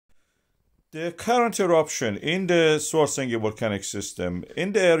The current eruption in the Svartsengi volcanic system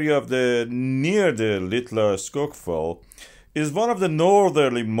in the area of the near the Litla Skógfell is one of the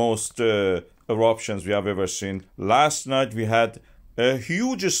northernmost eruptions we have ever seen. Last night we had a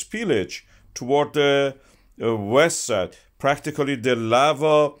huge spillage toward the west side. Practically the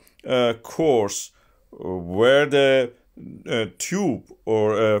lava course where the tube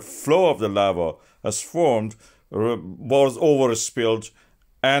or flow of the lava has formed was overspilled,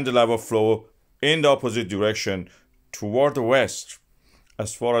 and the lava flow in the opposite direction toward the west,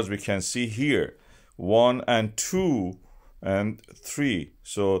 as far as we can see here, 1 and 2 and 3.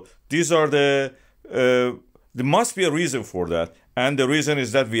 So these are there must be a reason for that, and the reason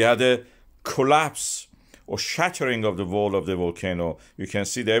is that we had a collapse or shattering of the wall of the volcano. You can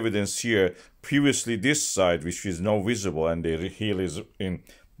see the evidence here. Previously this side, which is now visible, and the hill is in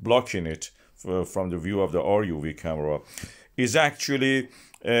blocking it from the view of the RUV camera, is actually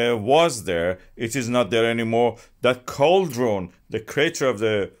was there. It is not there anymore. That cauldron, the crater of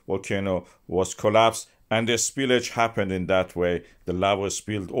the volcano, was collapsed, and the spillage happened in that way. The lava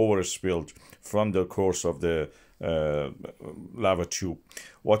overspilled from the course of the lava tube.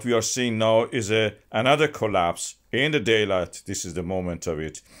 What we are seeing now is another collapse in the daylight. This is the moment of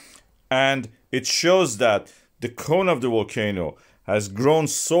it, and it shows that the cone of the volcano has grown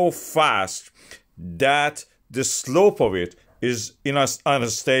so fast that the slope of it is in an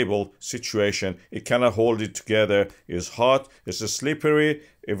unstable situation. It cannot hold it together. It's hot, it's slippery,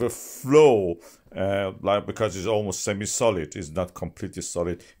 it will flow because it's almost semi-solid. It's not completely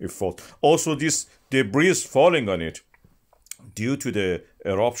solid, it falls. Also, this debris falling on it due to the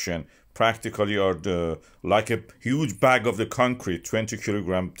eruption practically are like a huge bag of the concrete, 20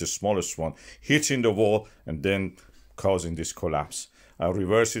 kilograms, the smallest one, hitting the wall and then causing this collapse. I'll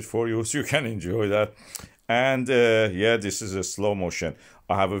reverse it for you so you can enjoy that. And yeah, this is a slow motion.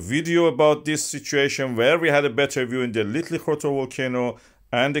 I have a video about this situation where we had a better view in the Litla volcano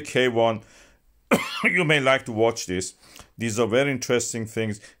and the K1. You may like to watch this. These are very interesting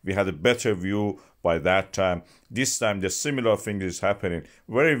things. We had a better view by that time. This time the similar thing is happening.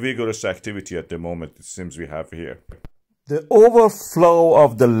 Very vigorous activity at the moment, it seems we have here. The overflow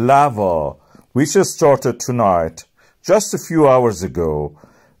of the lava, which has started tonight, just a few hours ago,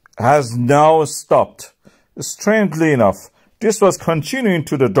 has now stopped. Strangely enough, this was continuing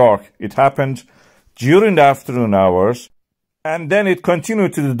to the dark. It happened during the afternoon hours, and then it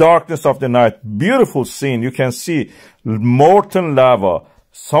continued to the darkness of the night. Beautiful scene. You can see molten lava,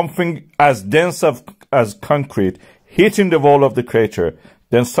 something as dense as concrete, hitting the wall of the crater.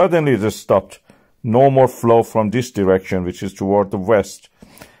 Then suddenly it stopped. No more flow from this direction, which is toward the west.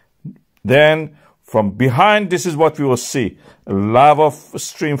 Then from behind, this is what we will see. A lava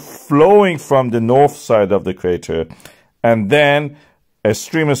stream flowing from the north side of the crater. And then a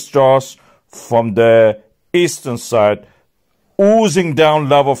stream starts from the eastern side, oozing down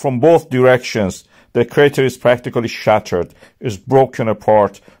lava from both directions. The crater is practically shattered, is broken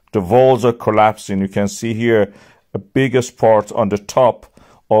apart. The walls are collapsing. You can see here the biggest part on the top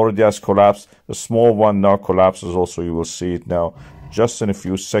already has collapsed. The small one now collapses also. You will see it now just in a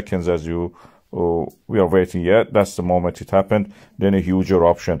few seconds as we are waiting. Yeah, that's the moment it happened. Then a huge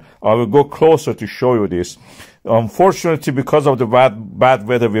eruption. I will go closer to show you this. Unfortunately, because of the bad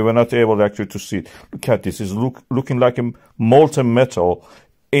weather, we were not able actually to see it. Look at this. It's looking like a molten metal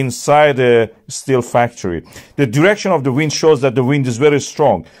inside a steel factory. The direction of the wind shows that the wind is very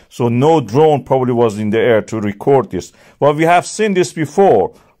strong. So no drone probably was in the air to record this. Well, we have seen this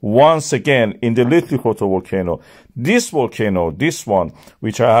before. Once again in the Litla volcano. This volcano, this one,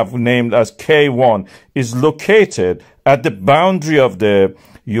 which I have named as K1, is located at the boundary of the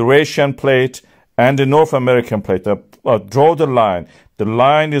Eurasian plate and the North American plate. Draw the line. The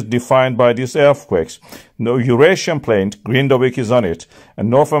line is defined by these earthquakes. The Eurasian plate, Grindavik is on it, and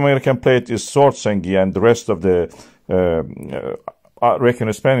North American plate is Svartsengi and the rest of the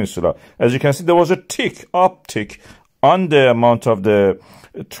Reykjanes Peninsula. As you can see, there was a uptick on the amount of the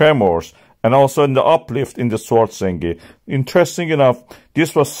tremors, and also in the uplift in the Svartsengi. Interesting enough,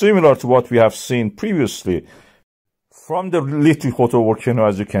 this was similar to what we have seen previously. From the Litla volcano,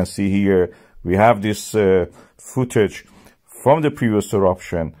 as you can see here, we have this footage from the previous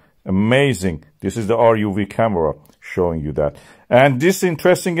eruption. Amazing. This is the RUV camera showing you that. And this,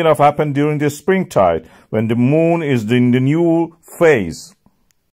 interesting enough, happened during the springtide, when the moon is in the new phase.